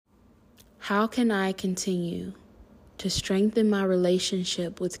How can I continue to strengthen my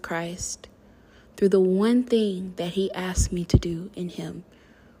relationship with Christ through the one thing that he asked me to do in him,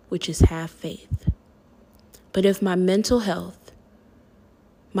 which is have faith? But if my mental health,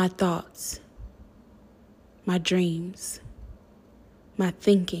 my thoughts, my dreams, my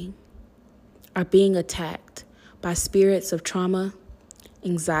thinking are being attacked by spirits of trauma,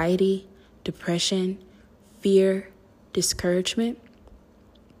 anxiety, depression, fear, discouragement,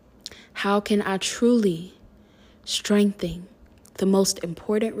 how can I truly strengthen the most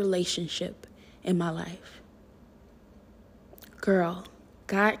important relationship in my life? Girl,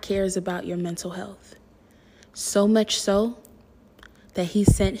 God cares about your mental health. So much so that he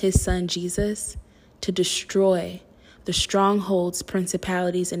sent his son Jesus to destroy the strongholds,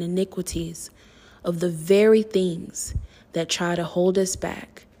 principalities, and iniquities of the very things that try to hold us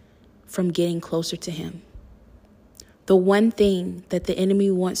back from getting closer to him. The one thing that the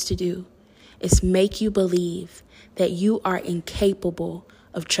enemy wants to do is make you believe that you are incapable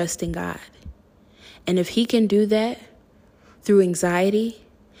of trusting God. And if he can do that through anxiety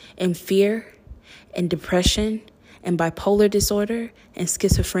and fear and depression and bipolar disorder and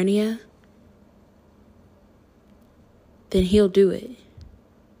schizophrenia, then he'll do it.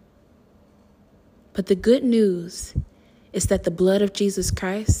 But the good news is that the blood of Jesus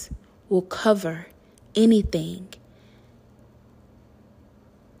Christ will cover anything.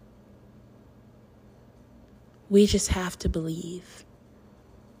 We just have to believe.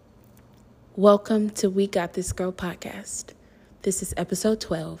 Welcome to We Got This Girl podcast. This is episode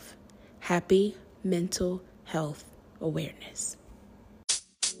 12, Happy Mental Health Awareness.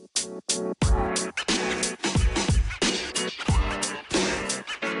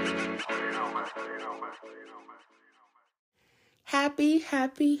 Happy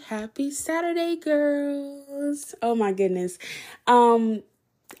Saturday, girls. Oh my goodness.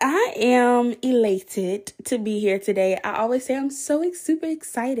 I am elated to be here today. I always say I'm super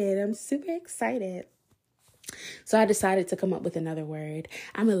excited. I'm super excited. So I decided to come up with another word.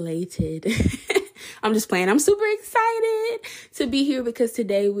 I'm elated. I'm just playing. I'm super excited to be here because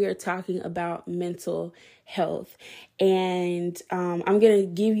today we are talking about mental health. And I'm going to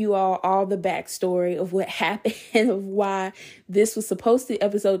give you all the backstory of what happened, of why this was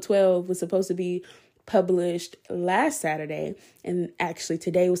episode 12 was supposed to be published last Saturday. And actually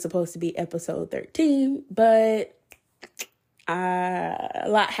today was supposed to be episode 13, but a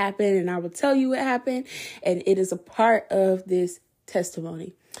lot happened and I will tell you what happened. And it is a part of this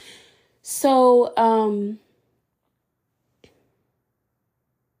testimony. So,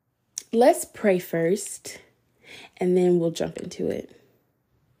 let's pray first and then we'll jump into it.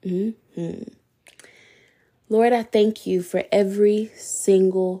 Lord, I thank you for every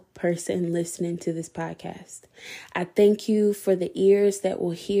single person listening to this podcast. I thank you for the ears that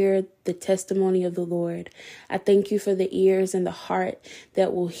will hear the testimony of the Lord. I thank you for the ears and the heart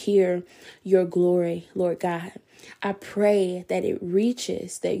that will hear your glory, Lord God. I pray that it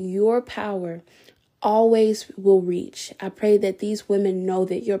reaches, that your power always will reach. I pray that these women know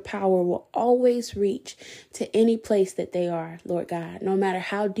that your power will always reach to any place that they are, Lord God, no matter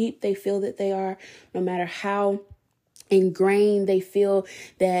how deep they feel that they are, no matter how ingrained they feel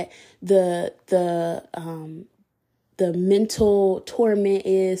that the mental torment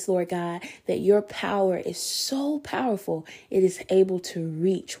is, Lord God, that your power is so powerful, it is able to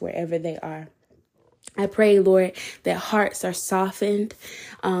reach wherever they are. I pray, Lord, that hearts are softened,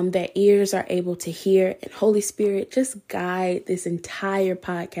 that ears are able to hear, and Holy Spirit, just guide this entire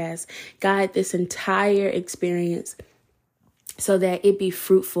podcast, guide this entire experience so that it be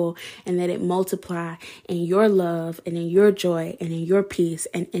fruitful and that it multiply in your love and in your joy and in your peace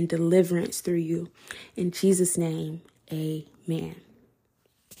and in deliverance through you. In Jesus' name, amen.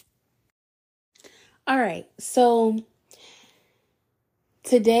 All right, so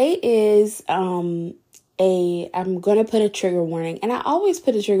today is I'm going to put a trigger warning, and I always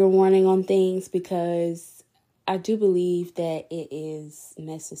put a trigger warning on things because I do believe that it is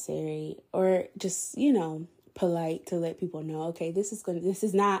necessary, or just, polite to let people know, okay, this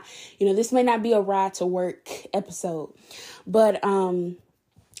is not, this may not be a ride to work episode, but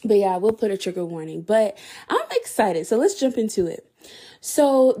yeah, we'll put a trigger warning, but I'm excited. So let's jump into it.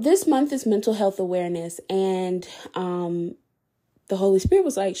 So this month is mental health awareness, and, the Holy Spirit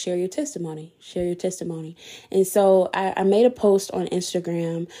was like, share your testimony. And so I made a post on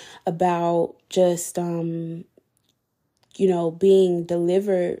Instagram about just, being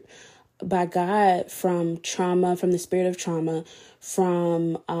delivered by God from trauma, from the spirit of trauma,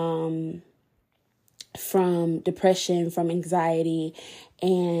 from depression, from anxiety.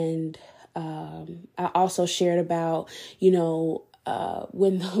 And I also shared about,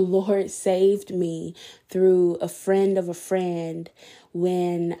 when the Lord saved me through a friend of a friend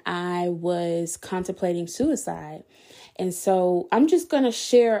when I was contemplating suicide. And so I'm just going to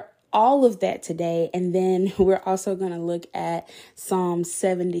share all of that today. And then we're also going to look at Psalm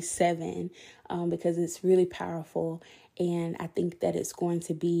 77 because it's really powerful. And I think that it's going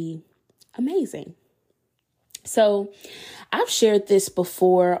to be amazing. So I've shared this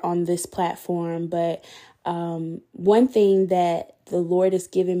before on this platform, but one thing that the Lord has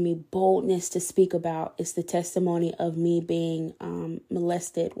given me boldness to speak about is the testimony of me being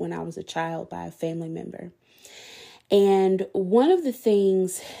molested when I was a child by a family member. And one of the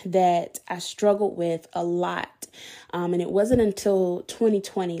things that I struggled with a lot, and it wasn't until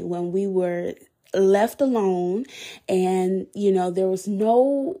 2020 when we were left alone and, there was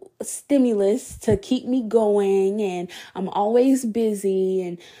no stimulus to keep me going and I'm always busy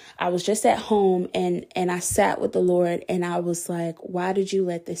and I was just at home and I sat with the Lord and I was like, why did you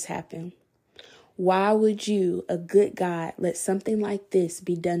let this happen? Why would you, a good God, let something like this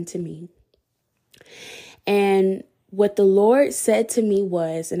be done to me? And what the Lord said to me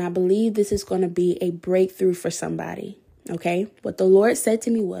was, and I believe this is going to be a breakthrough for somebody, okay? What the Lord said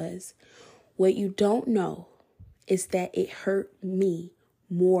to me was, what you don't know is that it hurt me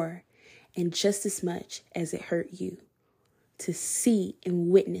more and just as much as it hurt you to see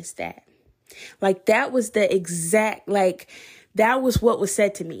and witness that. That was the exact, that was what was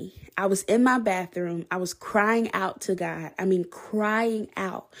said to me. I was in my bathroom. I was crying out to God. Crying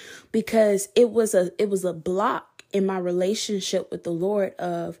out because it was a block in my relationship with the Lord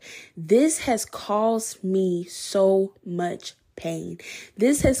of this has caused me so much pain.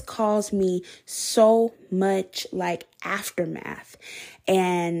 This has caused me so much aftermath.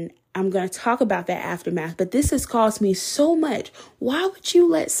 And I'm going to talk about that aftermath, but this has caused me so much. Why would you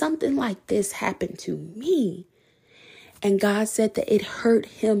let something like this happen to me? And God said that it hurt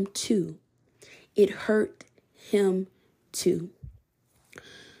him too. It hurt him too.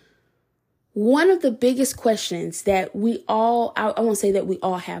 One of the biggest questions that we all, I won't say that we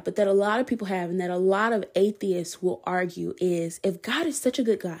all have, but that a lot of people have and that a lot of atheists will argue is, if God is such a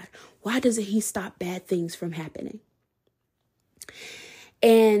good God, why doesn't he stop bad things from happening?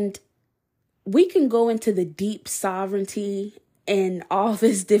 And we can go into the deep sovereignty and all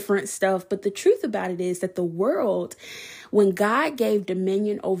this different stuff. But the truth about it is that the world, when God gave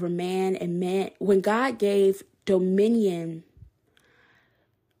dominion over man and when God gave dominion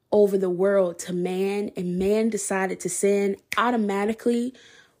over the world to man and man decided to sin, automatically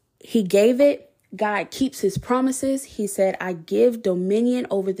he gave it. God keeps his promises. He said, I give dominion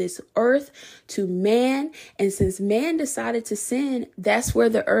over this earth to man. And since man decided to sin, that's where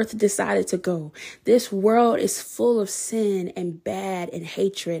the earth decided to go. This world is full of sin and bad and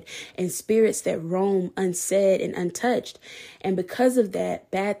hatred and spirits that roam unsaid and untouched. And because of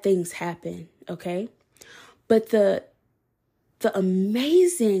that, bad things happen. Okay. But the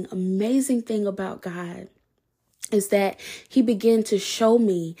amazing thing about God is that he began to show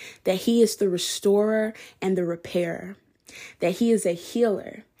me that he is the restorer and the repairer, that he is a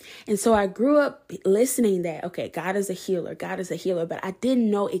healer. And so I grew up listening that, okay, God is a healer, but I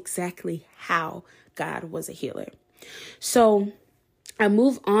didn't know exactly how God was a healer. So I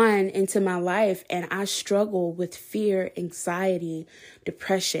move on into my life and I struggle with fear, anxiety,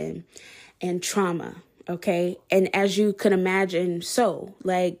 depression, and trauma. Okay. And as you can imagine,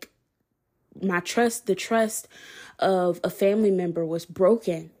 the trust of a family member was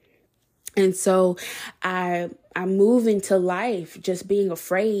broken. And so I move into life just being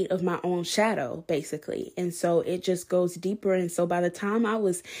afraid of my own shadow, basically. And so it just goes deeper. And so by the time I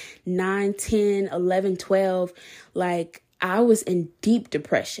was 9, 10, 11, 12, I was in deep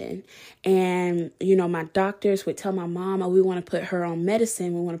depression. And, my doctors would tell my mom, oh, we want to put her on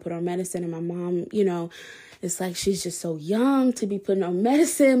medicine. And my mom, it's like, she's just so young to be putting on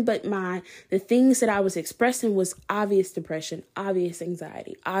medicine. But the things that I was expressing was obvious depression, obvious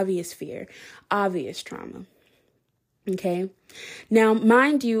anxiety, obvious fear, obvious trauma. Okay. Now,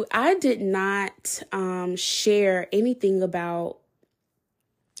 mind you, I did not share anything about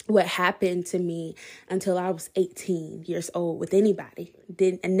what happened to me until I was 18 years old with anybody.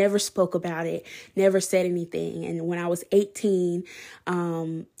 I never spoke about it, never said anything. And when I was 18,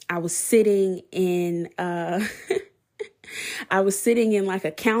 I was sitting in a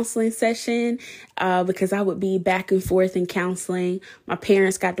counseling session because I would be back and forth in counseling. My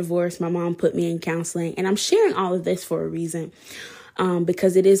parents got divorced. My mom put me in counseling. And I'm sharing all of this for a reason.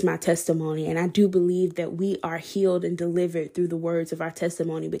 Because it is my testimony. And I do believe that we are healed and delivered through the words of our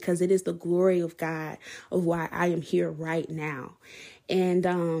testimony, because it is the glory of God of why I am here right now.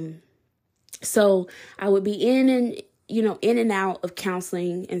 And so I would be in in and out of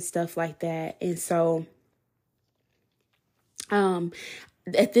counseling and stuff like that. And so,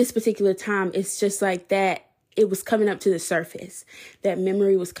 at this particular time, it's just like that. It was coming up to the surface. That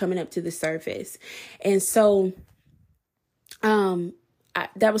memory was coming up to the surface. And so,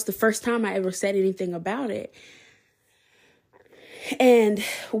 that was the first time I ever said anything about it. And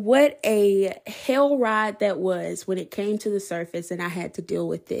what a hell ride that was when it came to the surface and I had to deal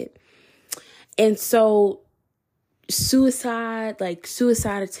with it. And so suicide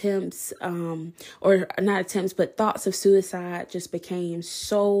attempts, or not attempts, but thoughts of suicide just became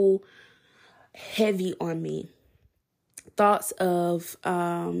so heavy on me. Thoughts of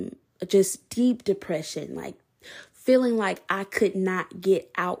just deep depression, like feeling like I could not get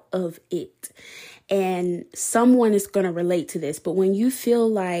out of it. And someone is going to relate to this, but when you feel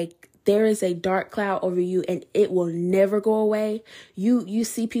like there is a dark cloud over you and it will never go away, you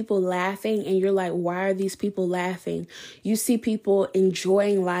see people laughing and you're like, why are these people laughing? You see people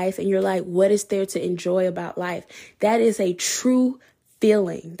enjoying life and you're like, what is there to enjoy about life? That is a true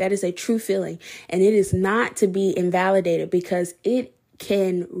feeling. That is a true feeling. And it is not to be invalidated because it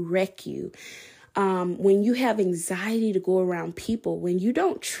can wreck you. When you have anxiety to go around people, when you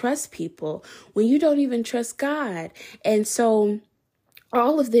don't trust people, when you don't even trust God. And so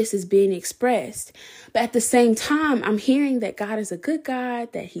all of this is being expressed. But at the same time, I'm hearing that God is a good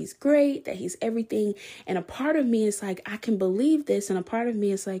God, that he's great, that he's everything. And a part of me is like, I can believe this. And a part of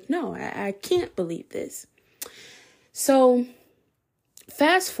me is like, no, I can't believe this. So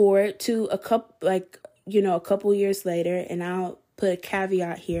fast forward to a couple years later, and I'll put a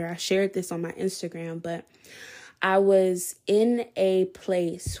caveat here. I shared this on my Instagram, but I was in a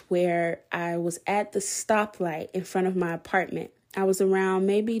place where I was at the stoplight in front of my apartment. I was around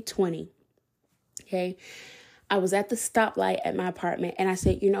maybe 20. Okay. I was at the stoplight at my apartment and I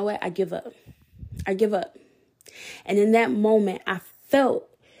said, you know what? I give up. I give up. And in that moment, I felt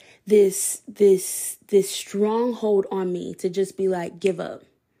this stronghold on me to just be like, give up.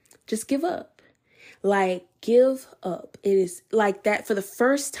 Just give up. Like, give up. It is like that for the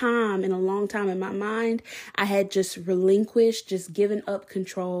first time in a long time in my mind. I had just relinquished, just given up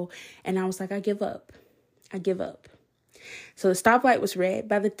control. And I was like, I give up. I give up. So the stoplight was red.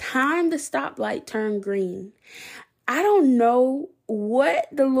 By the time the stoplight turned green, I don't know what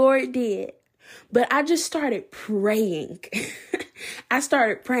the Lord did, but I just started praying. I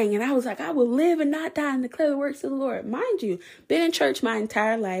started praying and I was like, I will live and not die and declare the works of the Lord. Mind you, been in church my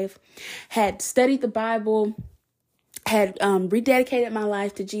entire life, had studied the Bible, had rededicated my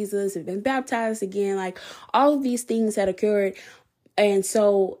life to Jesus, had been baptized again, like all of these things had occurred. And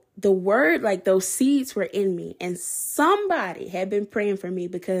so the word, like those seeds were in me and somebody had been praying for me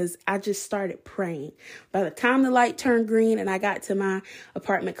because I just started praying. By the time the light turned green and I got to my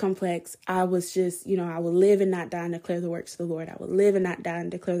apartment complex, I was just, I will live and not die and declare the works of the Lord. I will live and not die and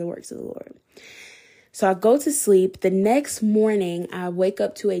declare the works of the Lord. So I go to sleep. The next morning, I wake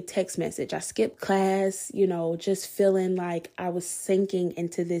up to a text message. I skipped class, just feeling like I was sinking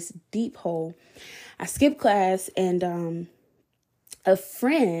into this deep hole. I skipped class and, a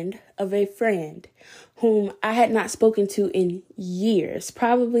friend of a friend whom I had not spoken to in years,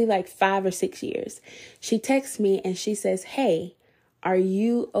 probably like 5 or 6 years. She texts me and she says, "Hey, are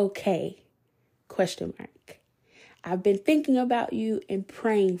you okay?" ? I've been thinking about you and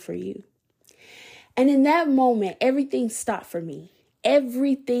praying for you. And in that moment, everything stopped for me.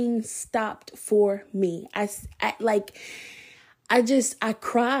 Everything stopped for me. I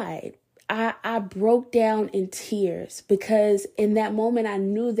cried. I broke down in tears because in that moment, I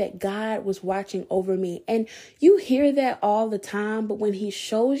knew that God was watching over me. And you hear that all the time, but when he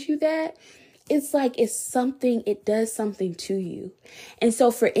shows you that, it's like it does something to you. And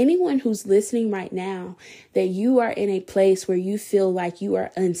so for anyone who's listening right now, that you are in a place where you feel like you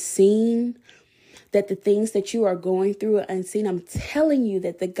are unseen, that the things that you are going through are unseen, I'm telling you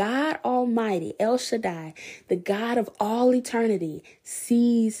that the God Almighty, El Shaddai, the God of all eternity,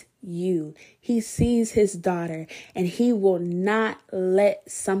 sees you. He sees his daughter and he will not let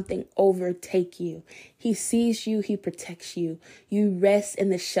something overtake you. He sees you. He protects you. You rest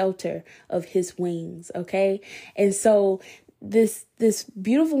in the shelter of his wings. Okay. And so this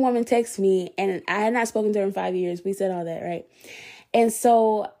beautiful woman texts me and I had not spoken to her in 5 years. We said all that, right? And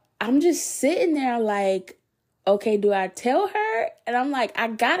so I'm just sitting there like, okay, do I tell her? And I'm like, I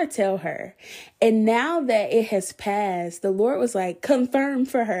gotta tell her. And now that it has passed, the Lord was like, confirm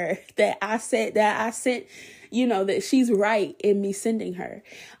for her that I sent, that she's right in me sending her.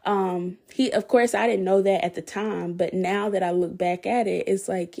 Of course, I didn't know that at the time, but now that I look back at it, it's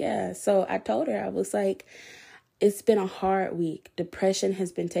like, yeah. So I told her, I was like, it's been a hard week. Depression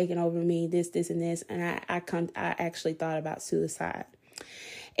has been taking over me, this, and this. And I actually thought about suicide.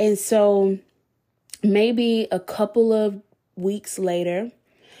 And so maybe a couple of weeks later,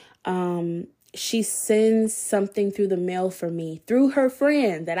 she sends something through the mail for me through her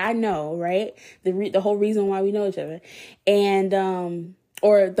friend that I know, right? The whole reason why we know each other. And,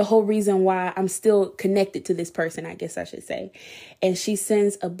 or the whole reason why I'm still connected to this person, I guess I should say. And she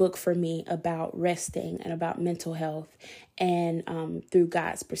sends a book for me about resting and about mental health and through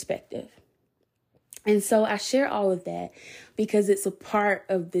God's perspective. And so I share all of that because it's a part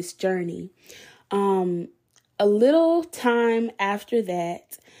of this journey. A little time after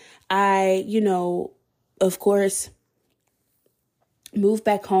that, I, of course, moved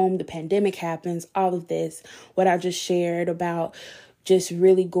back home. The pandemic happens, all of this, what I just shared about just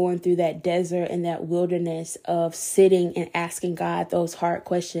really going through that desert and that wilderness of sitting and asking God those hard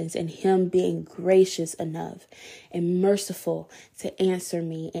questions and him being gracious enough and merciful to answer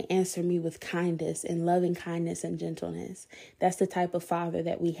me and answer me with kindness and loving kindness and gentleness. That's the type of father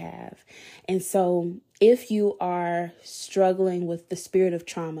that we have. And so if you are struggling with the spirit of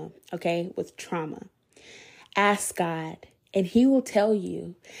trauma, with trauma, ask God. And he will tell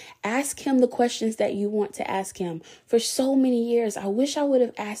you. Ask him the questions that you want to ask him. For so many years, I wish I would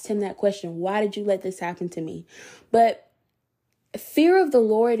have asked him that question. Why did you let this happen to me? But fear of the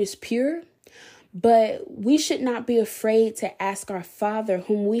Lord is pure. But we should not be afraid to ask our Father,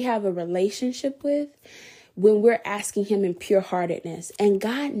 whom we have a relationship with, when we're asking him in pure heartedness. And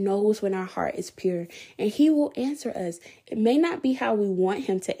God knows when our heart is pure and he will answer us. It may not be how we want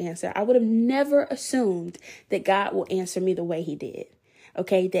him to answer. I would have never assumed that God will answer me the way he did.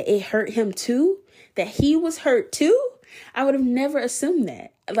 That it hurt him too, that he was hurt too. I would have never assumed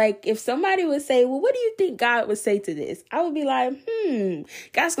that. Like if somebody would say, well, what do you think God would say to this? I would be like,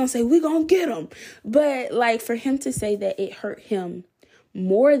 God's going to say, we're going to get him. But like for him to say that it hurt him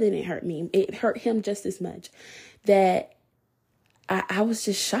more than it hurt me, it hurt him just as much, that I was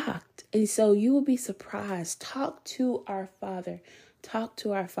just shocked. And so you will be surprised. Talk to our Father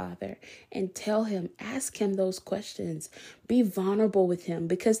and tell him, ask him those questions. Be vulnerable with him,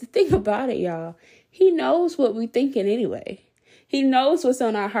 because the thing about it, y'all, he knows what we're thinking anyway. He knows what's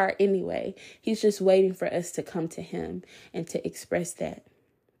on our heart anyway. He's just waiting for us to come to him and to express that.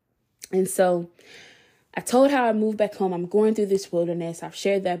 And so I told how I moved back home. I'm going through this wilderness. I've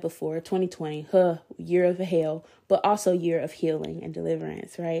shared that before. 2020, year of hell, but also year of healing and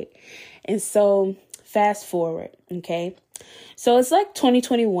deliverance, right? And so fast forward, okay? So it's like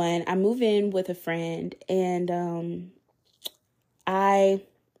 2021. I move in with a friend, and I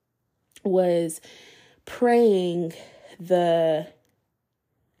was praying that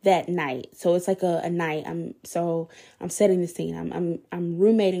night. So it's like a night. I'm setting the scene. I'm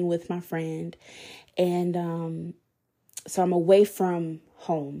roommating with my friend. And so I'm away from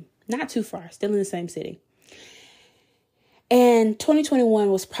home, not too far, still in the same city. And 2021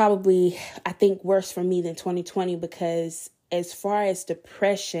 was probably, I think, worse for me than 2020, because as far as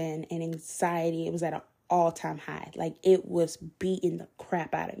depression and anxiety, it was at an all-time high. Like it was beating the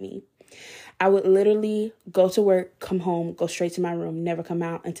crap out of me. I would literally go to work, come home, go straight to my room, never come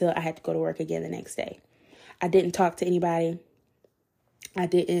out until I had to go to work again the next day. I didn't talk to anybody. I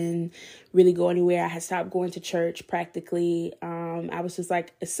didn't really go anywhere. I had stopped going to church practically. I was just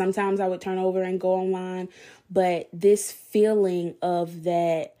like, sometimes I would turn over and go online. But this feeling of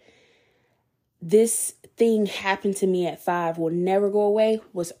that this thing happened to me at 5 will never go away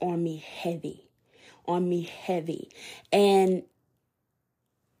was on me heavy. And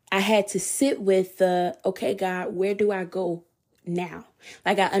I had to sit with okay, God, where do I go now?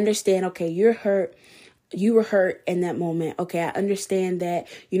 Like I understand, okay, you're hurt. You were hurt in that moment. Okay, I understand that,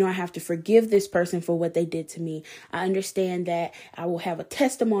 I have to forgive this person for what they did to me. I understand that I will have a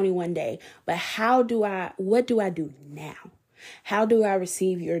testimony one day. But what do I do now? How do I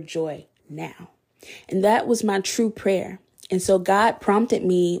receive your joy now? And that was my true prayer. And so God prompted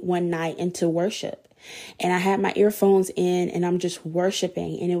me one night into worship. And I had my earphones in and I'm just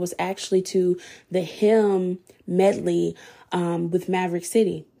worshiping. And it was actually to the hymn medley with Maverick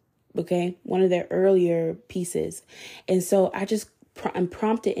City. Okay, one of their earlier pieces. And so I'm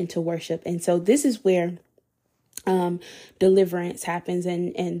prompted into worship. And so this is where deliverance happens.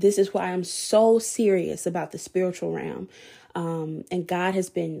 And this is why I'm so serious about the spiritual realm. And God has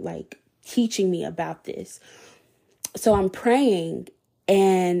been like teaching me about this. So I'm praying.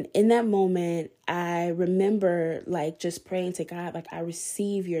 And in that moment, I remember like just praying to God, like I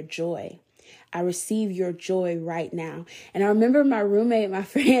receive your joy. I receive your joy right now. And I remember my roommate, my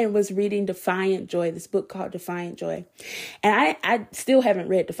friend, was reading Defiant Joy, this book called Defiant Joy. And I still haven't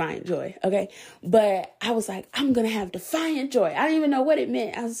read Defiant Joy, okay? But I was like, I'm going to have Defiant Joy. I didn't even know what it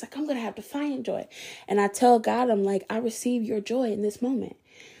meant. I was like, I'm going to have Defiant Joy. And I tell God, I'm like, I receive your joy in this moment.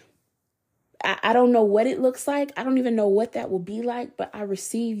 I don't know what it looks like. I don't even know what that will be like, but I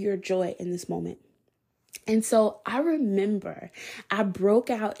receive your joy in this moment. And so I remember I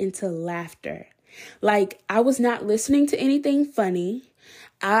broke out into laughter. Like, I was not listening to anything funny.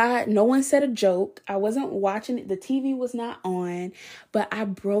 No one said a joke. I wasn't watching it. The TV was not on, but I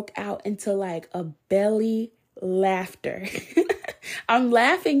broke out into like a belly laughter. I'm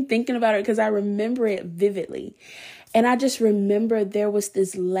laughing thinking about it because I remember it vividly. And I just remember there was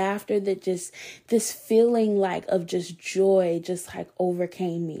this laughter that this feeling like of just joy just like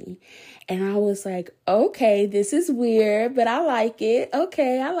overcame me. And I was like, okay, this is weird, but I like it.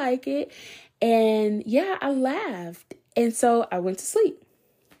 Okay, I like it. And yeah, I laughed. And so I went to sleep.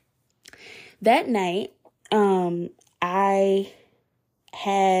 That night, I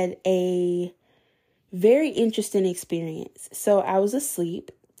had a very interesting experience. So I was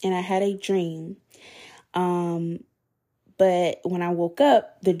asleep and I had a dream. But when I woke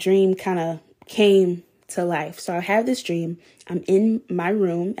up, the dream kind of came to life. So I have this dream. I'm in my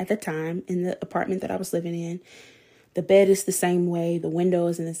room at the time in the apartment that I was living in. The bed is the same way. The window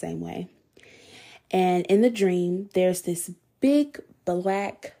is in the same way. And in the dream, there's this big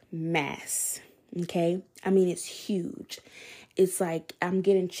black mass. Okay. I mean, it's huge. It's like I'm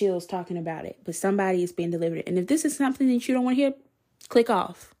getting chills talking about it, but somebody is being delivered. And if this is something that you don't want to hear, click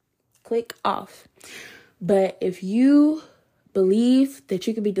off. Click off. But if you believe that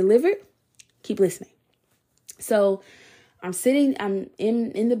you can be delivered, keep listening. So I'm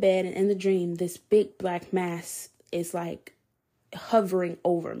in the bed, and in the dream, this big black mass is like hovering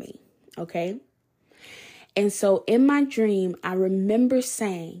over me. Okay. And so in my dream, I remember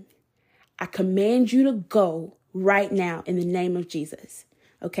saying, I command you to go right now in the name of Jesus.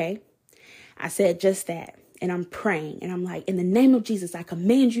 Okay. I said just that. And I'm praying and I'm like, in the name of Jesus, I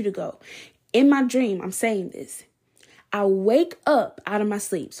command you to go. In my dream, I'm saying this. I wake up out of my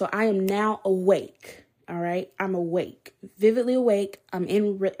sleep. So I am now awake. All right. I'm awake, vividly awake. I'm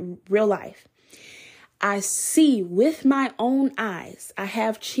in real life. I see with my own eyes. I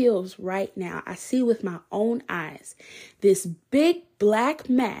have chills right now. I see with my own eyes this big black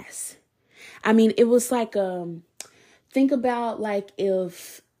mass. I mean, it was like, think about like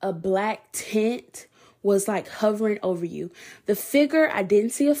if a black tent was like hovering over you. The figure, I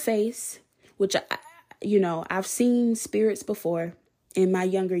didn't see a face, which, I've seen spirits before in my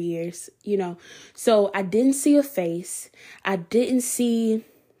younger years, so I didn't see a face. I didn't see,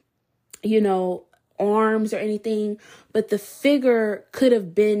 arms or anything, but the figure could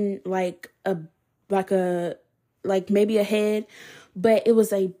have been like maybe a head, but it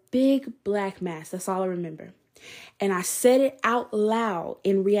was a big black mass. That's all I remember. And I said it out loud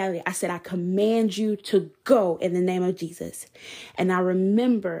in reality. I said, I command you to go in the name of Jesus. And I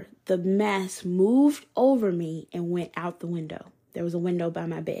remember the mass moved over me and went out the window. There was a window by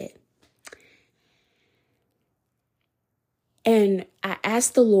my bed. And I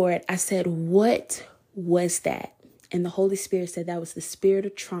asked the Lord, I said, what was that? And the Holy Spirit said that was the spirit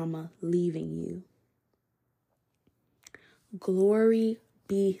of trauma leaving you. Glory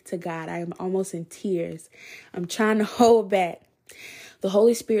be to God. I am almost in tears. I'm trying to hold back. The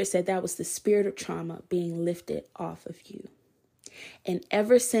Holy Spirit said that was the spirit of trauma being lifted off of you. And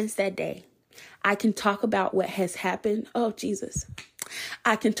ever since that day, I can talk about what has happened. Oh, Jesus.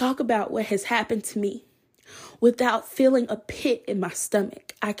 I can talk about what has happened to me without feeling a pit in my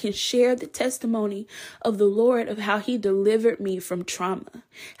stomach. I can share the testimony of the Lord of how he delivered me from trauma,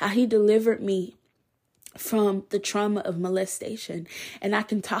 how he delivered me from the trauma of molestation. And I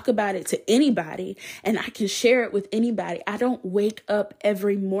can talk about it to anybody and I can share it with anybody. I don't wake up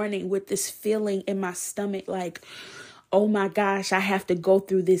every morning with this feeling in my stomach like, oh my gosh, I have to go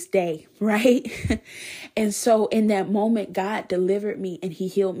through this day, right? And so in that moment, God delivered me and he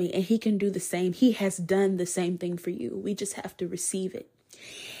healed me, and he can do the same. He has done the same thing for you. We just have to receive it.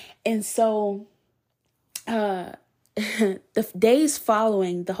 And so the days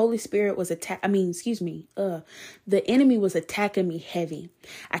following, the Holy Spirit was the enemy was attacking me heavy.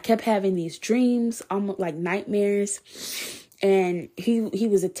 I kept having these dreams, almost like nightmares. and he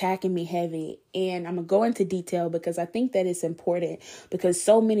was attacking me heavy. And I'm gonna go into detail because I think that it's important, because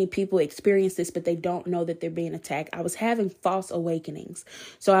so many people experience this, but they don't know that they're being attacked. I was having false awakenings.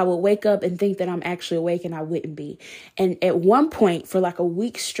 So I would wake up and think that I'm actually awake, and I wouldn't be. And at one point for like a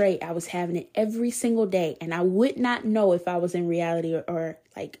week straight, I was having it every single day, and I would not know if I was in reality or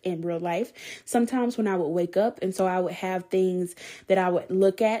like in real life sometimes when I would wake up. And so I would have things that I would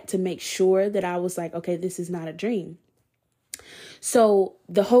look at to make sure that I was like, okay, this is not a dream. So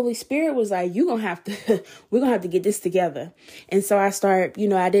the Holy Spirit was like, we're going to have to get this together. And so I started,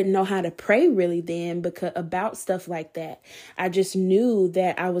 I didn't know how to pray really then about stuff like that. I just knew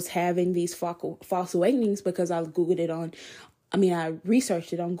that I was having these false awakenings because I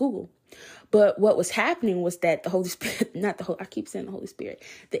researched it on Google. But what was happening was that the Holy Spirit, I keep saying the Holy Spirit,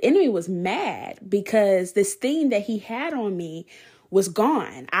 the enemy was mad because this thing that he had on me was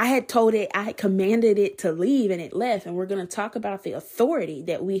gone. I had commanded it to leave, and it left. And we're going to talk about the authority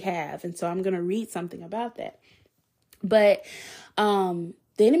that we have. And so I'm going to read something about that. But the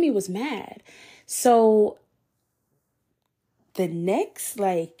enemy was mad. So the next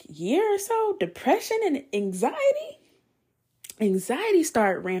year or so, depression and anxiety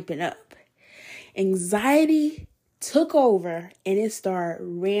started ramping up. Anxiety took over and it started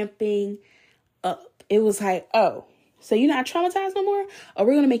ramping up. It was like, oh, so you're not traumatized no more? Or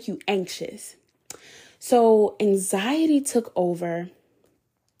we're going to make you anxious. So anxiety took over.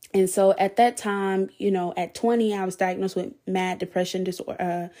 And so at that time, at 20, I was diagnosed with MAD, depression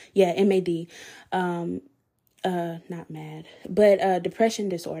disorder. MAD. Not mad, but depression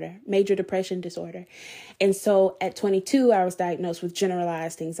disorder, major depression disorder. And so at 22, I was diagnosed with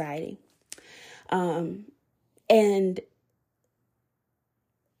generalized anxiety. And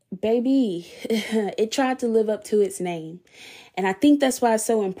baby, it tried to live up to its name. And I think that's why it's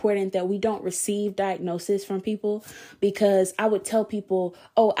so important that we don't receive diagnosis from people, because I would tell people,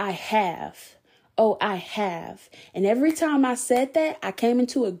 oh, I have. And every time I said that, I came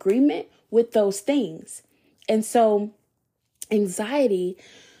into agreement with those things. And so anxiety,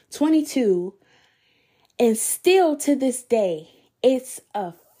 22, and still to this day, it's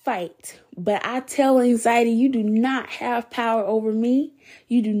a fight. But I tell anxiety, you do not have power over me.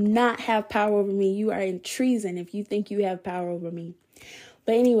 You do not have power over me. You are in treason if you think you have power over me.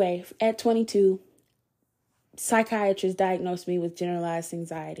 But anyway, at 22, psychiatrists diagnosed me with generalized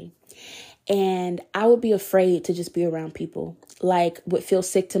anxiety. And I would be afraid to just be around people. Would feel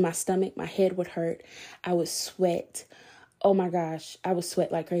sick to my stomach. My head would hurt. I would sweat. Oh my gosh, I would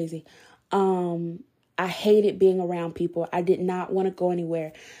sweat like crazy. I hated being around people. I did not want to go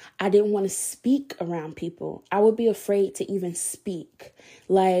anywhere. I didn't want to speak around people. I would be afraid to even speak.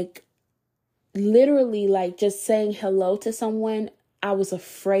 Literally, just saying hello to someone, I was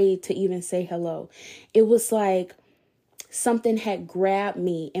afraid to even say hello. It was like something had grabbed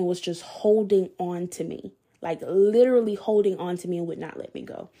me and was just holding on to me. Literally holding on to me and would not let me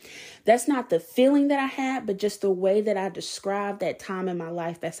go. That's not the feeling that I had, but just the way that I described that time in my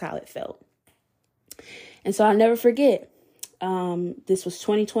life, that's how it felt. And so I'll never forget. This was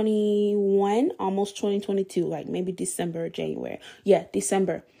 2021, almost 2022, maybe December or January. Yeah,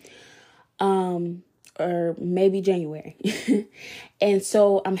 December. Or maybe January. And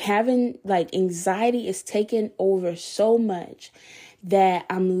so I'm having anxiety is taking over so much that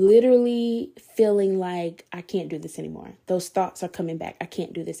I'm literally feeling like I can't do this anymore. Those thoughts are coming back. I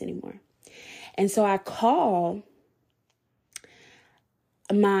can't do this anymore. And so I call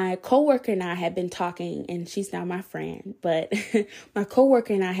my coworker, and I had been talking, and she's now my friend, but my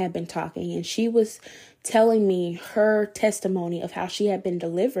coworker and I had been talking, and she was telling me her testimony of how she had been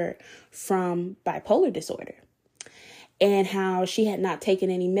delivered from bipolar disorder and how she had not taken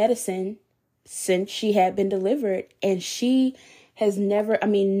any medicine since she had been delivered. And she has never,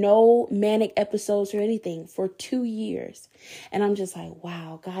 no manic episodes or anything for 2 years. And I'm just like,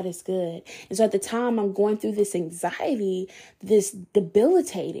 wow, God is good. And so at the time I'm going through this anxiety, this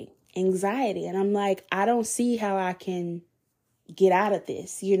debilitating anxiety. And I'm like, I don't see how I can get out of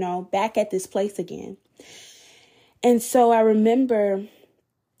this, back at this place again. And so I remember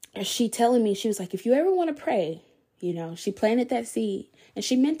she telling me, she was like, if you ever want to pray, she planted that seed and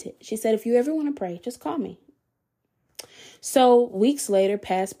she meant it. She said, if you ever want to pray, just call me. So weeks later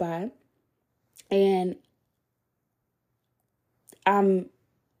passed by, and I'm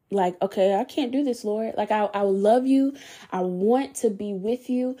like, okay, I can't do this, Lord. I love you. I want to be with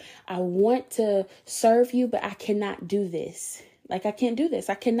you. I want to serve you, but I cannot do this. I can't do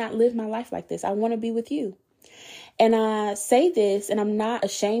this. I cannot live my life like this. I want to be with you. And I say this, and I'm not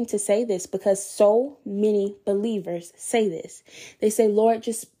ashamed to say this, because so many believers say this. They say, Lord,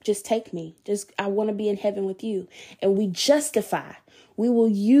 just take me. I want to be in heaven with you. And we justify. We will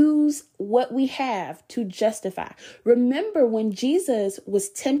use what we have to justify. Remember when Jesus was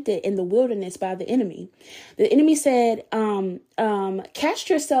tempted in the wilderness by the enemy said, cast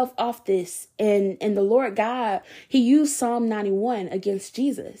yourself off this. And the Lord God, he used Psalm 91 against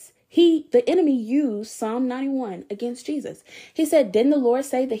Jesus. The enemy used Psalm 91 against Jesus. He said, didn't the Lord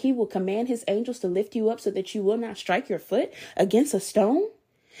say that he will command his angels to lift you up so that you will not strike your foot against a stone?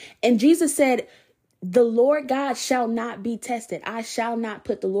 And Jesus said, the Lord God shall not be tested. I shall not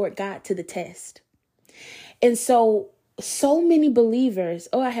put the Lord God to the test. And so many believers,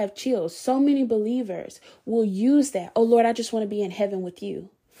 I have chills. So many believers will use that. Oh, Lord, I just want to be in heaven with you.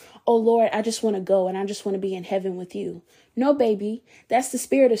 Oh, Lord, I just want to go and I just want to be in heaven with you. No, baby, that's the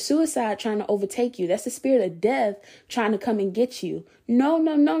spirit of suicide trying to overtake you. That's the spirit of death trying to come and get you. No,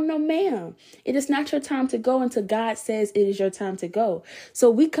 ma'am. It is not your time to go until God says it is your time to go. So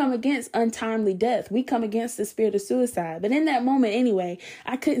we come against untimely death. We come against the spirit of suicide. But in that moment, anyway,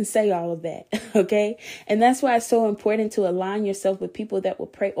 I couldn't say all of that. Okay. And that's why it's so important to align yourself with people that will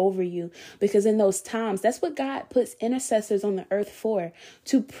pray over you, because in those times, that's what God puts intercessors on the earth for,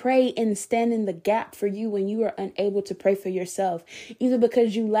 to pray and stand in the gap for you when you are unable to pray for yourself, either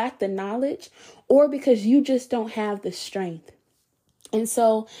because you lack the knowledge or because you just don't have the strength. And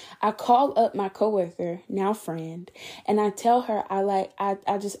so I call up my coworker, now friend, and I tell her,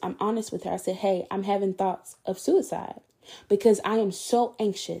 I'm honest with her. I said, hey, I'm having thoughts of suicide because I am so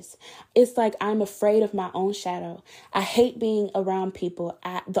anxious. It's like I'm afraid of my own shadow. I hate being around people.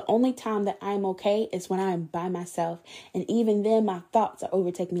 The only time that I'm okay is when I am by myself. And even then my thoughts are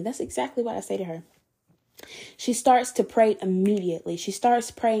overtaking me. That's exactly what I say to her. She starts to pray immediately. She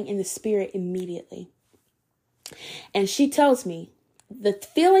starts praying in the spirit immediately. And she tells me, the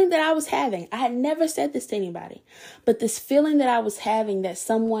feeling that I was having, I had never said this to anybody, but this feeling that I was having, that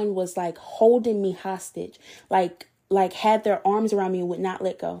someone was like holding me hostage, like had their arms around me and would not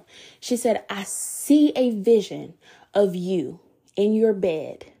let go. She said, I see a vision of you in your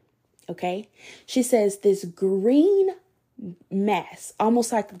bed. Okay. She says this green mass,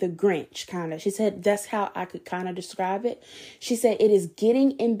 almost like the Grinch kind of. She said that's how I could kind of describe it. She said it is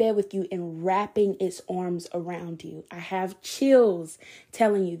getting in bed with you and wrapping its arms around you. I have chills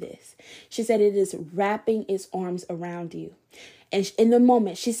telling you this. She said it is wrapping its arms around you. And in the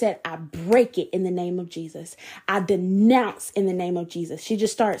moment, she said, I break it in the name of Jesus. I denounce in the name of Jesus. She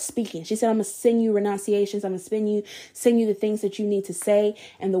just started speaking. She said, I'm going to send you renunciations. I'm going to send you the things that you need to say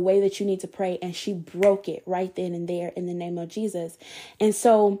and the way that you need to pray. And she broke it right then and there in the name of Jesus. And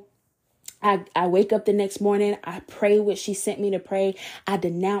so I wake up the next morning. I pray what she sent me to pray. I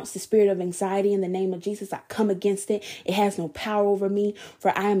denounce the spirit of anxiety in the name of Jesus. I come against it. It has no power over me,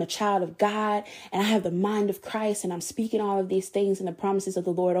 for I am a child of God and I have the mind of Christ, and I'm speaking all of these things and the promises of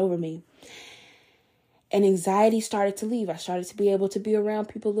the Lord over me. And anxiety started to leave. I started to be able to be around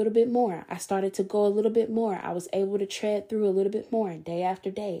people a little bit more. I started to go a little bit more. I was able to tread through a little bit more day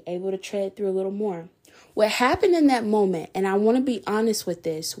after day, able to tread through a little more. What happened in that moment, and I want to be honest with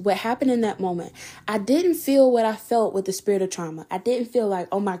this, what happened in that moment, I didn't feel what I felt with the spirit of trauma. I didn't feel like,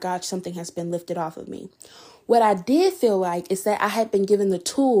 oh my gosh, something has been lifted off of me. What I did feel like is that I had been given the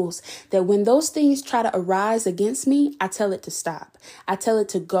tools that when those things try to arise against me, I tell it to stop. I tell it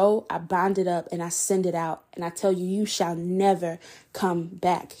to go, I bind it up, and I send it out. And I tell you, you shall never come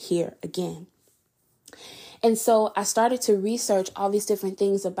back here again. And so I started to research all these different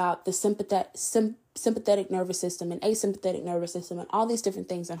things about the sympathetic nervous system and asympathetic nervous system and all these different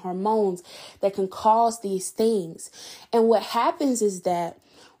things and hormones that can cause these things. And what happens is that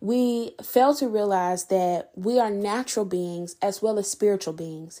we fail to realize that we are natural beings as well as spiritual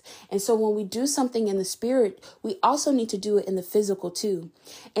beings. And so when we do something in the spirit, we also need to do it in the physical too.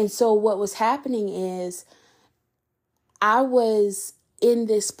 And so what was happening is I was in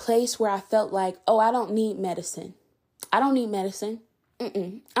this place where I felt like, oh, I don't need medicine. I don't need medicine. I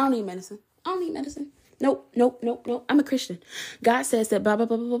don't need medicine. I don't need medicine. Nope. I'm a Christian. God says that blah, blah,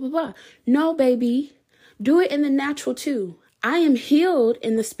 blah, blah, blah, blah. No, baby. Do it in the natural too. I am healed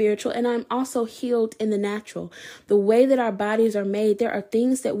in the spiritual and I'm also healed in the natural. The way that our bodies are made, there are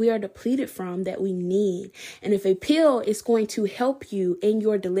things that we are depleted from that we need. And if a pill is going to help you in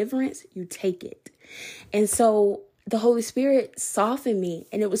your deliverance, you take it. And so the Holy Spirit softened me.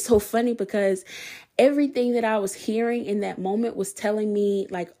 And it was so funny because everything that I was hearing in that moment was telling me,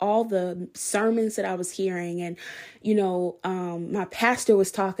 like all the sermons that I was hearing and, my pastor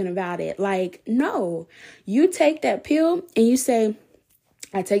was talking about it. Like, no, you take that pill and you say,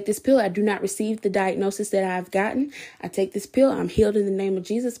 I take this pill. I do not receive the diagnosis that I've gotten. I take this pill. I'm healed in the name of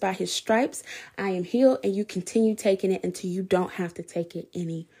Jesus. By his stripes, I am healed. And you continue taking it until you don't have to take it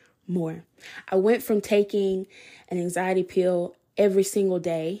anymore. I went from taking an anxiety pill every single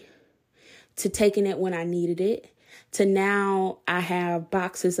day to taking it when I needed it, to now I have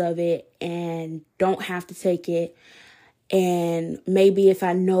boxes of it and don't have to take it. And maybe if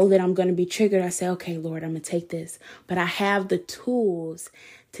I know that I'm going to be triggered, I say, okay, Lord, I'm going to take this. But I have the tools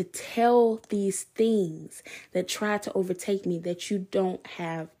to tell these things that try to overtake me that you don't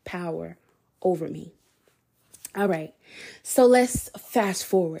have power over me. All right. So let's fast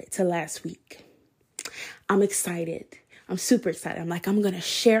forward to last week. I'm excited. I'm super excited. I'm going to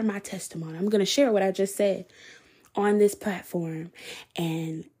share my testimony. I'm going to share what I just said on this platform,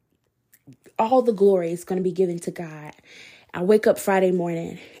 and all the glory is going to be given to God. I wake up Friday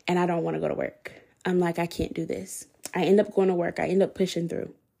morning and I don't want to go to work. I'm like, I can't do this. I end up going to work. I end up pushing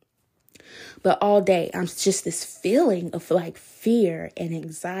through. But all day, I'm just this feeling of like fear and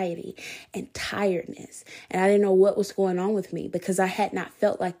anxiety and tiredness. And I didn't know what was going on with me because I had not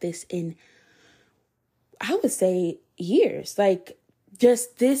felt like this in, I would say, years. Like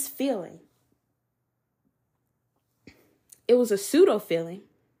just this feeling. It was a pseudo feeling.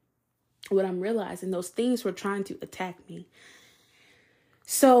 What I'm realizing, those things were trying to attack me.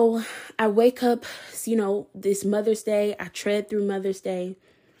 So I wake up, this Mother's Day. I tread through Mother's Day.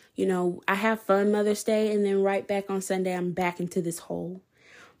 I have fun Mother's Day. And then right back on Sunday, I'm back into this hole.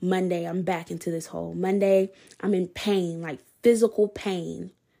 Monday, I'm back into this hole. Monday, I'm in pain, like physical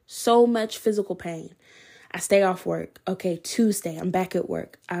pain. So much physical pain. I stay off work. Okay, Tuesday, I'm back at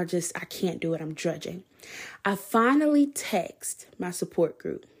work. I can't do it. I'm drudging. I finally text my support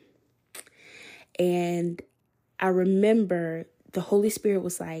group. And I remember the Holy Spirit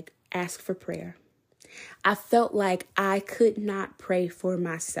was like, ask for prayer. I felt like I could not pray for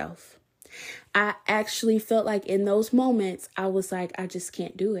myself. I actually felt like in those moments, I was like, I just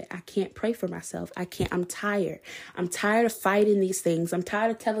can't do it. I can't pray for myself. I'm tired. I'm tired of fighting these things. I'm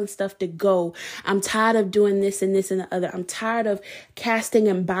tired of telling stuff to go. I'm tired of doing this and this and the other. I'm tired of casting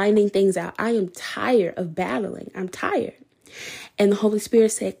and binding things out. I am tired of battling. I'm tired. And the Holy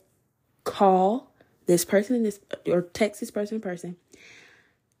Spirit said, call this person or text this person in person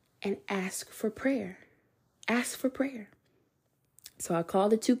and ask for prayer. Ask for prayer. So I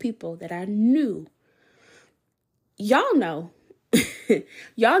called the two people that I knew. Y'all know.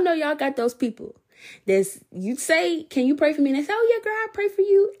 Y'all know y'all got those people. You say, can you pray for me? And they say, oh yeah, girl, I pray for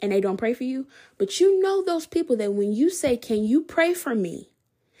you. And they don't pray for you. But you know those people that when you say, can you pray for me?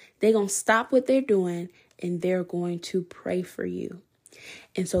 They're going to stop what they're doing and they're going to pray for you.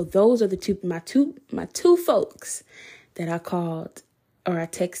 And so those are my two folks that I called or I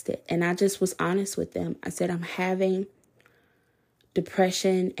texted. And I just was honest with them. I said, I'm having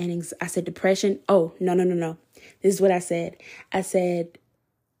depression and I said depression. Oh, no. This is what I said. I said,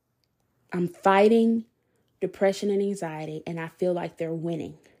 I'm fighting depression and anxiety and I feel like they're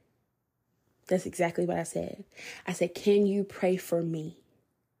winning. That's exactly what I said. I said, can you pray for me?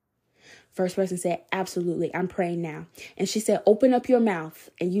 First person said, absolutely. I'm praying now. And she said, open up your mouth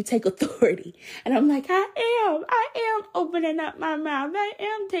and you take authority. And I'm like, I am opening up my mouth. I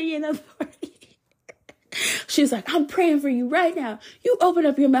am taking authority. She's like, I'm praying for you right now. You open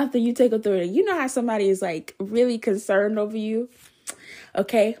up your mouth and you take authority. You know how somebody is like really concerned over you?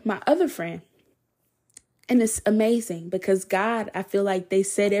 Okay, my other friend. And it's amazing because God, I feel like they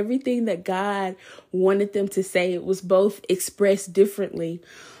said everything that God wanted them to say. It was both expressed differently.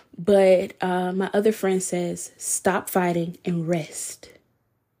 But my other friend says, stop fighting and rest.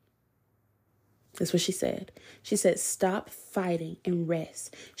 That's what she said. She said, stop fighting and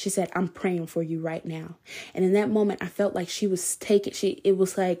rest. She said, I'm praying for you right now. And in that moment, I felt like she was it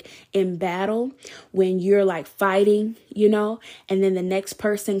was like in battle when you're like fighting, and then the next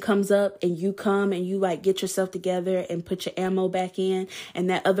person comes up and you come and you like get yourself together and put your ammo back in and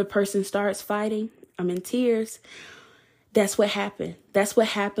that other person starts fighting. I'm in tears. That's what happened. That's what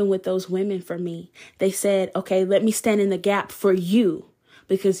happened with those women for me. They said, okay, let me stand in the gap for you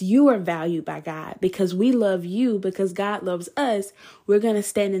because you are valued by God, because we love you, because God loves us. We're going to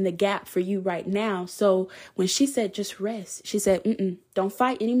stand in the gap for you right now. So when she said, just rest, she said, don't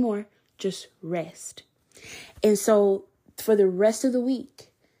fight anymore. Just rest. And so for the rest of the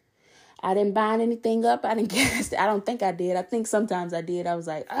week, I didn't bind anything up. I don't think I did. I think sometimes I did. I was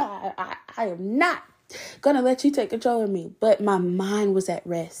like, I am not gonna let you take control of me. But my mind was at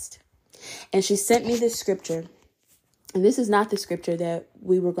rest. And she sent me this scripture. And this is not the scripture that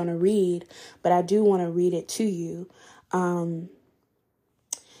we were going to read, but I do want to read it to you.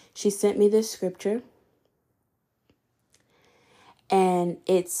 She sent me this scripture. And And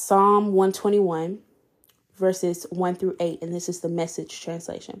it's Psalm 121, verses 1 through 8. And this is the Message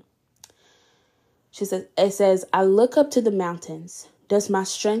translation. It says, I look up to the mountains. Does my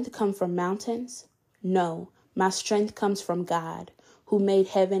strength come from mountains? No, my strength comes from God, who made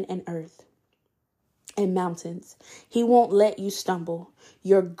heaven and earth and mountains. He won't let you stumble.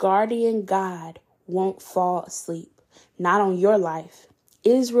 Your guardian God won't fall asleep. Not on your life.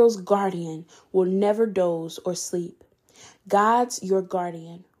 Israel's guardian will never doze or sleep. God's your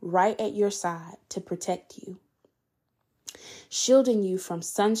guardian, right at your side to protect you, shielding you from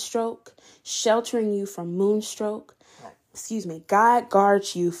sunstroke, sheltering you from moonstroke. God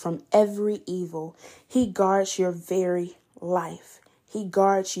guards you from every evil. He guards your very life. He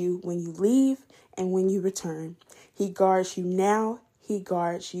guards you when you leave and when you return. He guards you now. He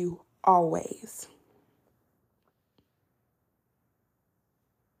guards you always.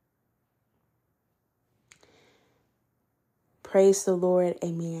 Praise the Lord.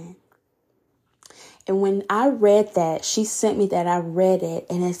 Amen. And when I read that, she sent me that, I read it,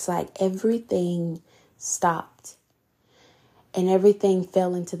 and it's like everything stopped. And everything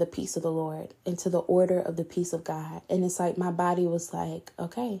fell into the peace of the Lord, into the order of the peace of God. And it's like my body was like,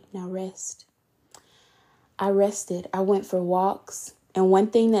 okay, now rest. I rested. I went for walks. And one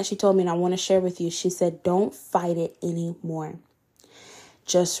thing that she told me, and I want to share with you, she said, don't fight it anymore.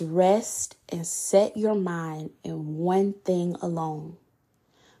 Just rest and set your mind in one thing alone.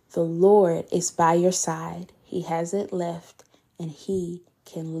 The Lord is by your side. He hasn't left, and He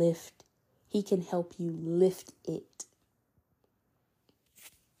can lift. He can help you lift it.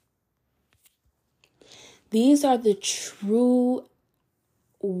 These are the true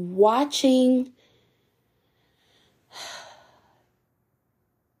watching.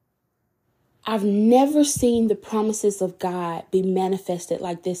 I've never seen the promises of God be manifested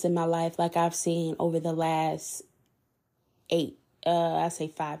like this in my life, like I've seen over the last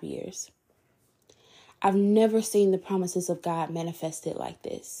 5 years. I've never seen the promises of God manifested like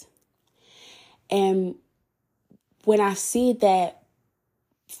this. And when I see that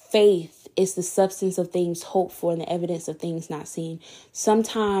faith is the substance of things hoped for and the evidence of things not seen,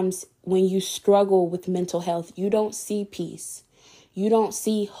 sometimes when you struggle with mental health, you don't see peace. You don't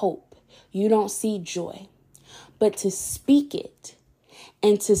see hope. You don't see joy. But to speak it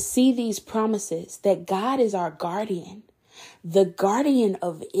and to see these promises that God is our guardian, the guardian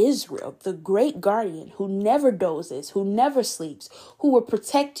of Israel, the great guardian who never dozes, who never sleeps, who will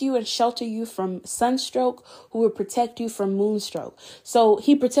protect you and shelter you from sunstroke, who will protect you from moonstroke. So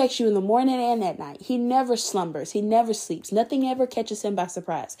He protects you in the morning and at night. He never slumbers. He never sleeps. Nothing ever catches Him by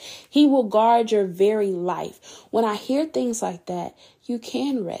surprise. He will guard your very life. When I hear things like that, you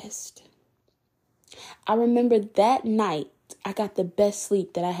can rest. I remember that night, I got the best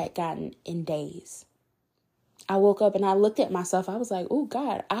sleep that I had gotten in days. I woke up and I looked at myself. I was like, oh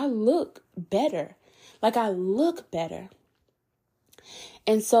God, I look better. Like I look better.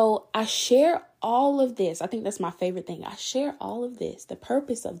 And so I share all of this. I think that's my favorite thing. I share all of this, the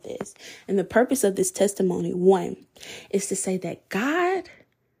purpose of this, and the purpose of this testimony. One is to say that God,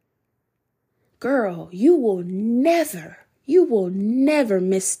 girl, you will never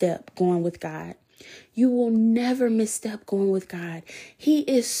misstep going with God. You will never misstep going with God. He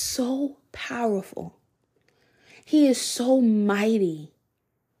is so powerful. He is so mighty.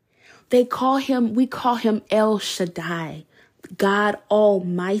 We call him El Shaddai, God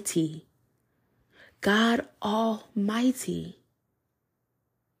Almighty. God Almighty.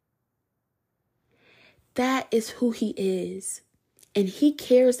 That is who He is. And He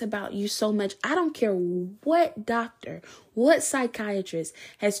cares about you so much. I don't care what doctor, what psychiatrist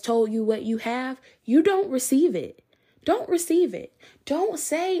has told you what you have. You don't receive it. Don't receive it. Don't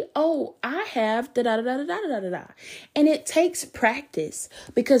say, oh, I have da-da-da-da-da-da-da-da. And it takes practice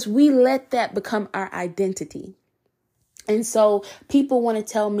because we let that become our identity. And so people want to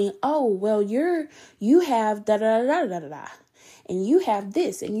tell me, oh, well, you have da-da-da-da-da-da. And you have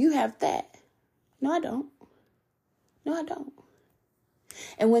this and you have that. No, I don't. No, I don't.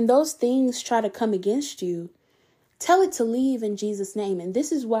 And when those things try to come against you, tell it to leave in Jesus' name. And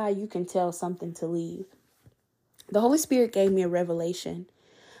this is why you can tell something to leave. The Holy Spirit gave me a revelation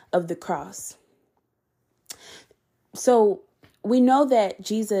of the cross. So we know that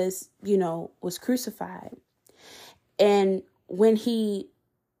Jesus, was crucified. And when he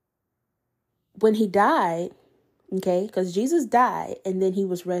died, okay, because Jesus died and then He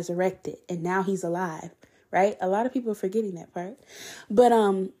was resurrected and now He's alive, right? A lot of people are forgetting that part. But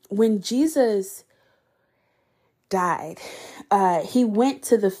when Jesus died, He went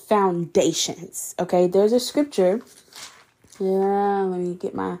to the foundations. Okay, there's a scripture. Yeah, let me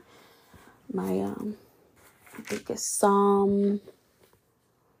get my I think it's Psalm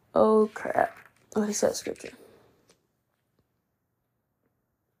Oh, crap. What is that scripture?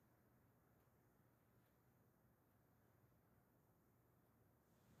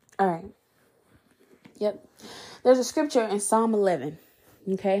 All right. Yep. There's a scripture in Psalm 11.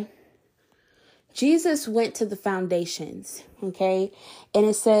 Okay. Jesus went to the foundations. Okay. And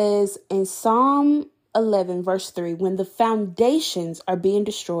it says in Psalm 11, verse 3, when the foundations are being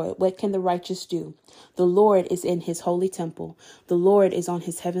destroyed, what can the righteous do? The Lord is in his holy temple. The Lord is on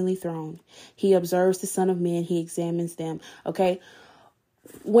his heavenly throne. He observes the Son of Man. He examines them. Okay.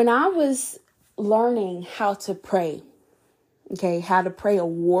 When I was learning how to pray, how to pray a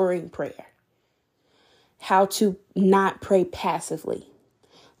warring prayer, how to not pray passively.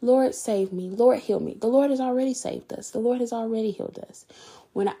 Lord, save me. Lord, heal me. The Lord has already saved us. The Lord has already healed us.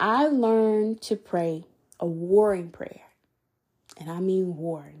 When I learned to pray a warring prayer, and I mean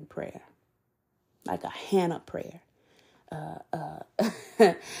warring prayer, like a Hannah prayer,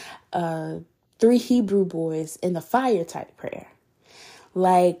 3 Hebrew boys in the fire type prayer,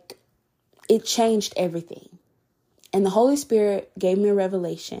 like it changed everything. And the Holy Spirit gave me a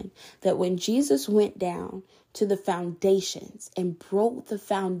revelation that when Jesus went down to the foundations and broke the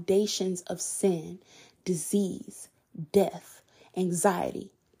foundations of sin, disease, death,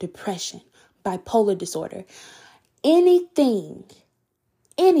 anxiety, depression, bipolar disorder, anything,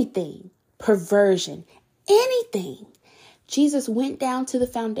 perversion, anything, Jesus went down to the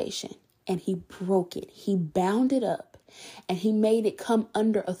foundation and he broke it. He bound it up and he made it come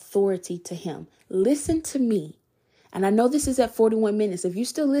under authority to him. Listen to me. And I know this is at 41 minutes. If you're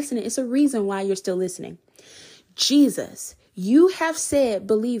still listening, it's a reason why you're still listening. Jesus, you have said,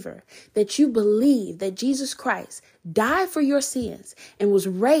 believer, that you believe that Jesus Christ died for your sins and was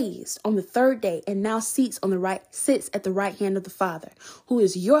raised on the third day and now sits at the right hand of the Father, who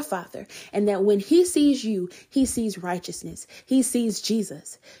is your Father. And that when he sees you, he sees righteousness. He sees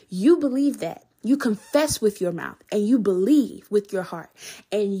Jesus. You believe that. You confess with your mouth and you believe with your heart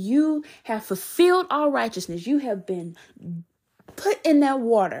and you have fulfilled all righteousness. You have been put in that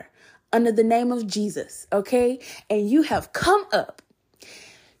water under the name of Jesus. Okay. And you have come up.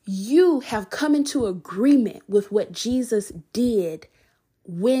 You have come into agreement with what Jesus did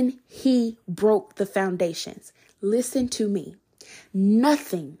when he broke the foundations. Listen to me.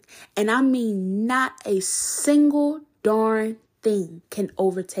 Nothing, and I mean not a single darn thing can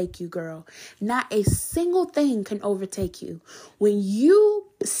overtake you, girl. Not a single thing can overtake you. When you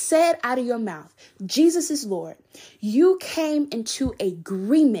said out of your mouth, Jesus is Lord, you came into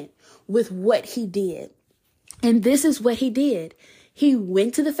agreement with what he did. And this is what he did. He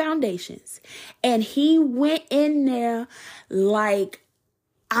went to the foundations and he went in there like,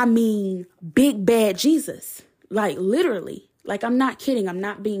 big bad Jesus, like literally. Like, I'm not kidding. I'm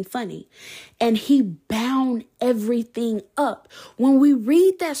not being funny. And he bound everything up. When we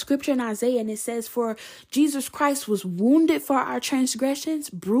read that scripture in Isaiah and it says, for Jesus Christ was wounded for our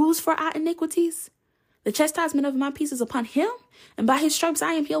transgressions, bruised for our iniquities. The chastisement of my peace is upon him. And by his stripes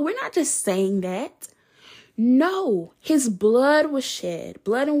I am healed. We're not just saying that. No, his blood was shed.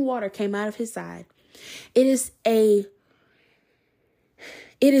 Blood and water came out of his side. It is a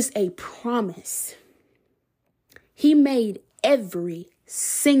promise. He made every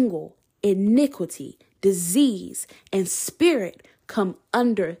single iniquity, disease, and spirit come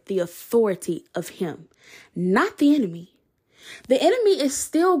under the authority of him, not the enemy. The enemy is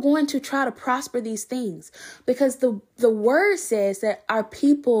still going to try to prosper these things because the word says that our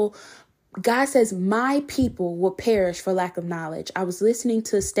people, God says, my people will perish for lack of knowledge. I was listening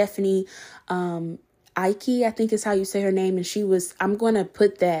to Stephanie Ike, I think is how you say her name. And I'm going to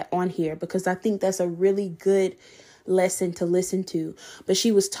put that on here because I think that's a really good lesson to listen to. But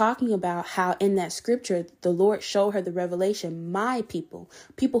she was talking about how in that scripture, the Lord showed her the revelation, my people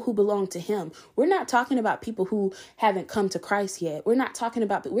who belong to him. We're not talking about people who haven't come to Christ yet. We're talking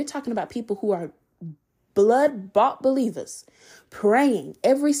about people who are blood bought believers, praying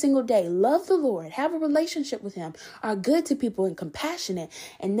every single day, love the Lord, have a relationship with him, are good to people and compassionate.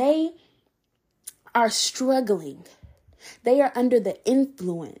 And they are struggling. They are under the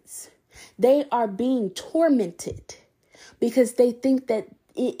influence. They are being tormented because they think that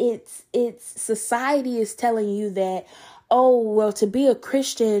it's society is telling you that, oh, well, to be a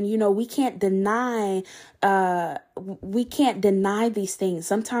Christian, we can't deny these things.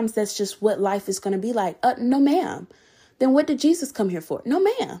 Sometimes that's just what life is going to be like. No, ma'am. Then what did Jesus come here for? No,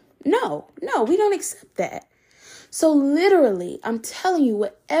 ma'am. No, we don't accept that. So literally, I'm telling you,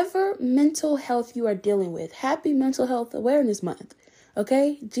 whatever mental health you are dealing with, happy Mental Health Awareness Month.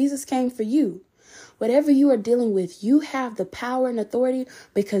 Okay? Jesus came for you. whatever you are dealing with, you have the power and authority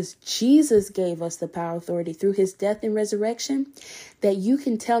because Jesus gave us the power and authority through his death and resurrection, that you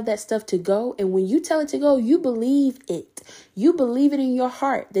can tell that stuff to go. And when you tell it to go, you believe it. You believe it in your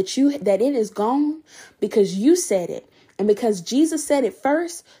heart that it is gone because you said it. And because Jesus said it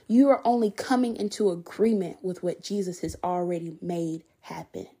first, you are only coming into agreement with what Jesus has already made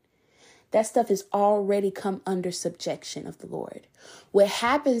happen. That stuff has already come under subjection of the Lord. What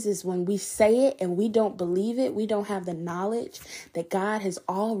happens is when we say it and we don't believe it, we don't have the knowledge that God has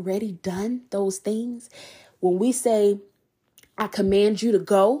already done those things. When we say, I command you to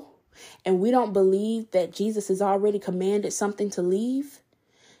go, and we don't believe that Jesus has already commanded something to leave,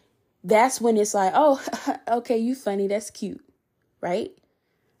 that's when it's like, oh, okay, you funny. That's cute. Right?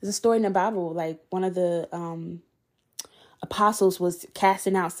 There's a story in the Bible, like one of the apostles was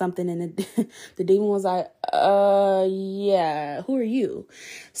casting out something and the demon was like, yeah, who are you?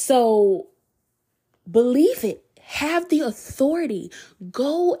 So believe it. Have the authority.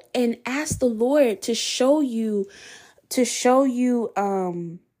 Go and ask the Lord to show you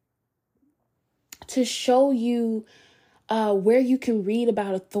where you can read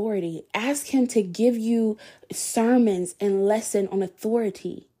about authority. Ask him to give you sermons and lesson on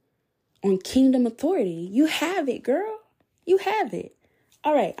authority, on kingdom authority. You have it, girl. You have it.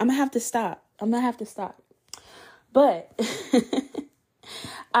 All right. I'm going to have to stop. But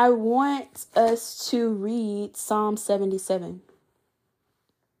I want us to read Psalm 77.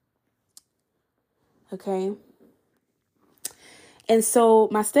 Okay. And so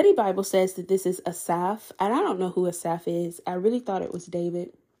my study Bible says that this is Asaph, and I don't know who Asaph is. I really thought it was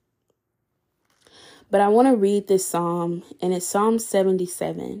David. But I want to read this psalm, and it's Psalm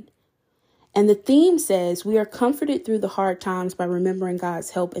 77. And the theme says, we are comforted through the hard times by remembering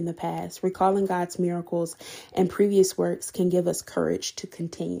God's help in the past. Recalling God's miracles and previous works can give us courage to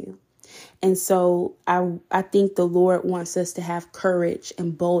continue. And so I think the Lord wants us to have courage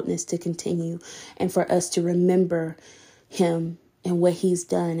and boldness to continue, and for us to remember him and what he's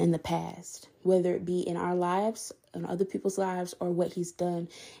done in the past, whether it be in our lives, in other people's lives, or what he's done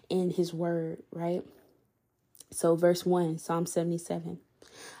in his word, right? So verse 1, Psalm 77.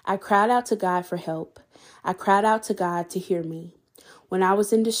 I cried out to God for help. I cried out to God to hear me. When I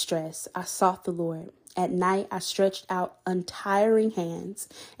was in distress, I sought the Lord. At night, I stretched out untiring hands,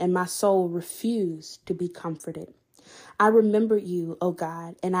 and my soul refused to be comforted. I remembered you, O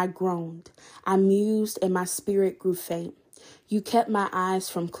God, and I groaned. I mused, and my spirit grew faint. You kept my eyes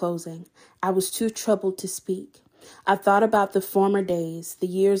from closing. I was too troubled to speak. I thought about the former days, the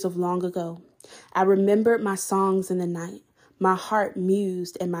years of long ago. I remembered my songs in the night. My heart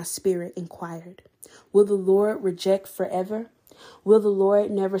mused and my spirit inquired. Will the Lord reject forever? Will the Lord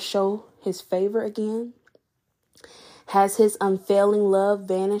never show his favor again? Has his unfailing love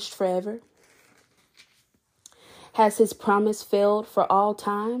vanished forever? Has his promise failed for all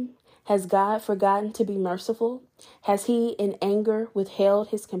time? Has God forgotten to be merciful? Has he in anger withheld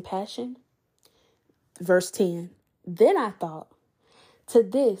his compassion? Verse 10. Then I thought, to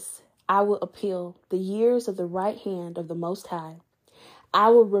this I will appeal, the years of the right hand of the Most High. I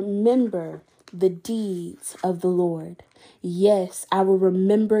will remember the deeds of the Lord. Yes, I will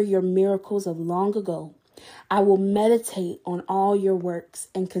remember your miracles of long ago. I will meditate on all your works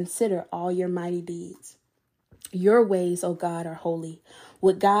and consider all your mighty deeds. Your ways, O God, are holy.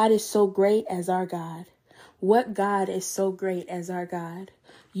 What God is so great as our God? What God is so great as our God?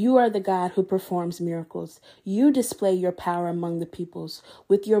 You are the God who performs miracles. You display your power among the peoples.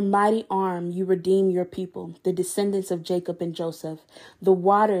 With your mighty arm, you redeem your people, the descendants of Jacob and Joseph. The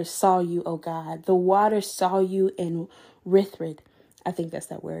waters saw you, O God. The waters saw you in Rithrid. I think that's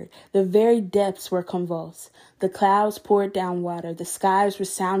that word. The very depths were convulsed. The clouds poured down water. The skies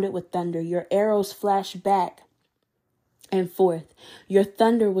resounded with thunder. Your arrows flashed back and forth. Your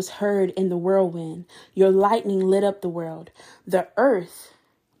thunder was heard in the whirlwind. Your lightning lit up the world. The earth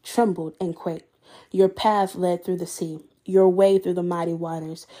trembled and quaked. Your path led through the sea, your way through the mighty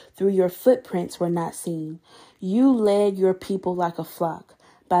waters. Through your footprints were not seen. You led your people like a flock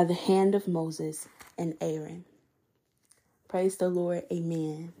by the hand of Moses and Aaron. Praise the Lord.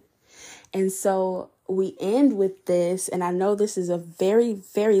 Amen. And so we end with this, and I know this is a very,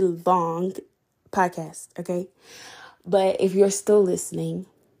 very long podcast, okay? But if you're still listening,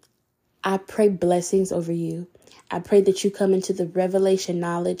 I pray blessings over you. I pray that you come into the revelation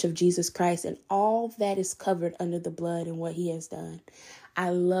knowledge of Jesus Christ and all that is covered under the blood and what he has done.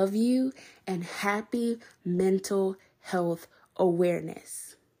 I love you and happy mental health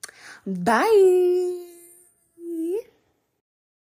awareness. Bye.